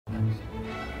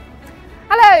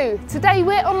Hello! Today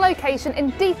we're on location in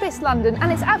deepest London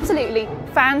and it's absolutely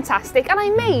fantastic, and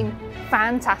I mean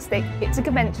fantastic. It's a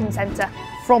convention centre.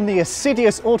 From the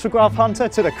assiduous autograph hunter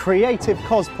to the creative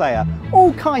cosplayer,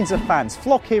 all kinds of fans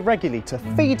flock here regularly to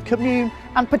feed, commune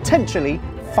and potentially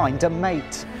find a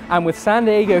mate. And with San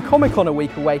Diego Comic-Con a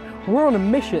week away, we're on a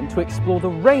mission to explore the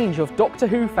range of Doctor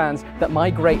Who fans that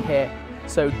migrate here.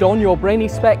 So don your brainy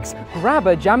specs, grab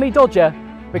a jammy dodger,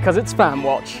 because it's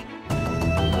Fanwatch.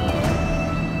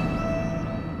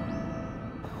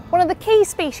 One of the key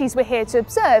species we're here to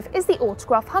observe is the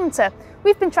autograph hunter.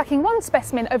 We've been tracking one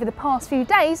specimen over the past few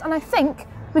days and I think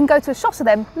we can go to a shot of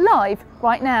them live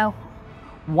right now.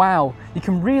 Wow, you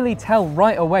can really tell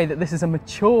right away that this is a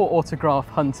mature autograph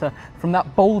hunter from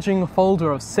that bulging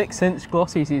folder of 6-inch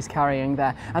glossies he's carrying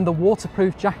there and the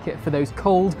waterproof jacket for those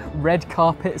cold red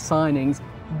carpet signings.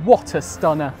 What a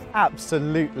stunner!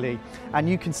 Absolutely, and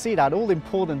you can see that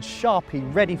all-important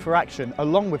Sharpie ready for action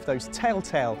along with those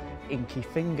telltale inky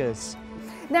fingers.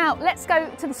 Now let's go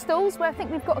to the stalls where I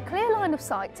think we've got a clear line of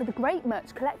sight to the great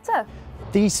merch collector.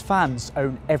 These fans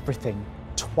own everything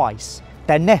twice.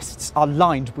 Their nests are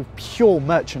lined with pure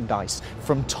merchandise,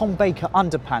 from Tom Baker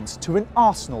underpants to an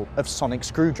arsenal of sonic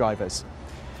screwdrivers.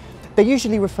 They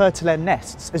usually refer to their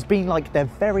nests as being like their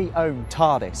very own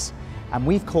TARDIS, and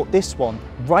we've caught this one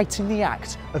right in the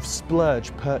act of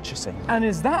splurge purchasing. And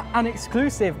is that an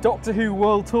exclusive Doctor Who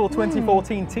World Tour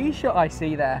 2014 t-shirt I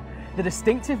see there? The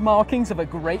distinctive markings of a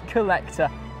great collector.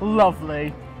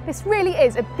 Lovely. This really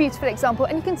is a beautiful example,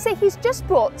 and you can see he's just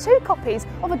brought 2 copies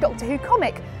of a Doctor Who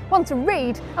comic, one to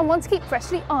read and one to keep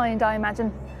freshly ironed, I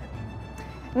imagine.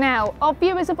 Now, our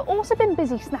viewers have also been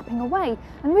busy snapping away,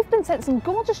 and we've been sent some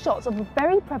gorgeous shots of a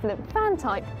very prevalent fan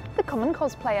type, the common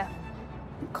cosplayer.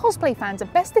 Cosplay fans are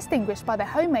best distinguished by their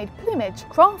homemade plumage,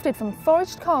 crafted from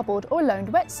foraged cardboard or a loaned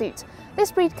wetsuit.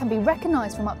 This breed can be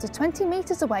recognised from up to 20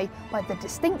 metres away by the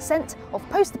distinct scent of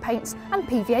poster paints and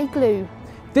PVA glue.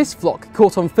 This flock,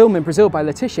 caught on film in Brazil by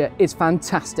Letitia, is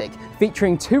fantastic,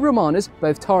 featuring 2 Romanas,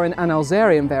 both Tauran and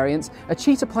Alzarian variants, a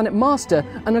Cheetah Planet Master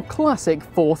and a classic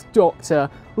 4th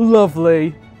Doctor.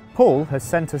 Lovely. Paul has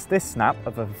sent us this snap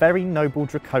of a very noble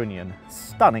draconian.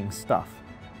 Stunning stuff.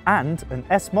 And an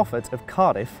S. Moffat of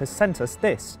Cardiff has sent us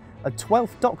this, a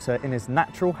 12th Doctor in his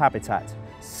natural habitat.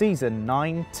 Season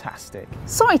 9-tastic.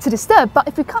 Sorry to disturb, but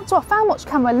if we cut to our Fanwatch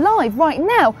camera live right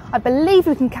now, I believe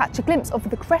we can catch a glimpse of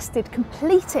the crested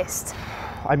completist.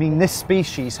 I mean, this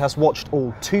species has watched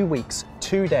all 2 weeks,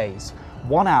 2 days,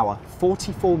 1 hour,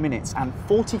 44 minutes and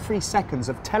 43 seconds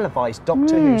of televised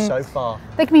Doctor Who so far.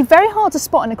 They can be very hard to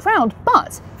spot in a crowd,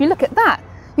 but if you look at that,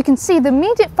 you can see the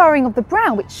immediate furrowing of the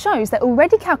brow, which shows they're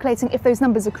already calculating if those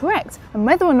numbers are correct and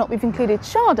whether or not we've included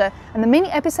Sharda and the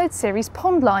mini-episode series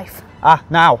Pond Life. Ah,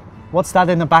 now, what's that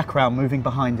in the background moving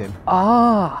behind him?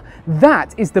 Ah,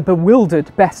 that is the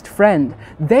bewildered best friend.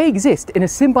 They exist in a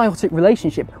symbiotic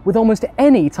relationship with almost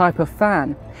any type of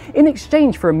fan. In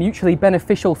exchange for a mutually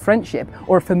beneficial friendship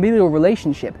or a familial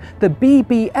relationship, the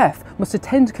BBF must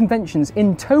attend conventions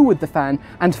in tow with the fan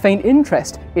and feign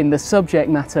interest in the subject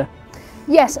matter.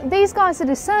 Yes, these guys are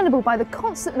discernible by the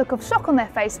constant look of shock on their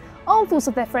face, armfuls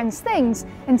of their friends' things,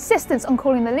 insistence on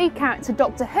calling the lead character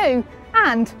Doctor Who,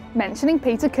 and mentioning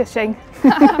Peter Cushing.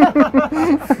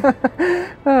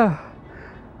 Oh,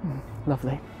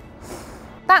 lovely.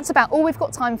 That's about all we've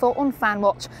got time for on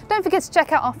Fanwatch. Don't forget to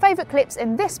check out our favourite clips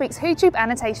in this week's WhoTube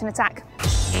annotation attack.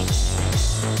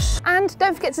 And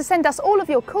don't forget to send us all of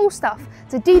your cool stuff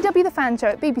to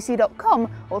dwthefanshow@bbc.com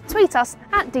or tweet us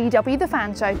at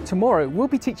dwthefanshow. Tomorrow we'll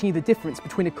be teaching you the difference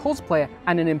between a cosplayer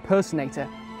and an impersonator.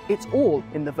 It's all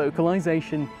in the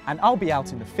vocalisation. And I'll be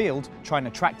out in the field trying to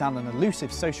track down an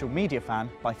elusive social media fan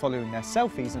by following their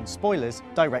selfies and spoilers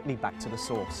directly back to the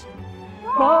source.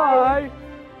 Bye!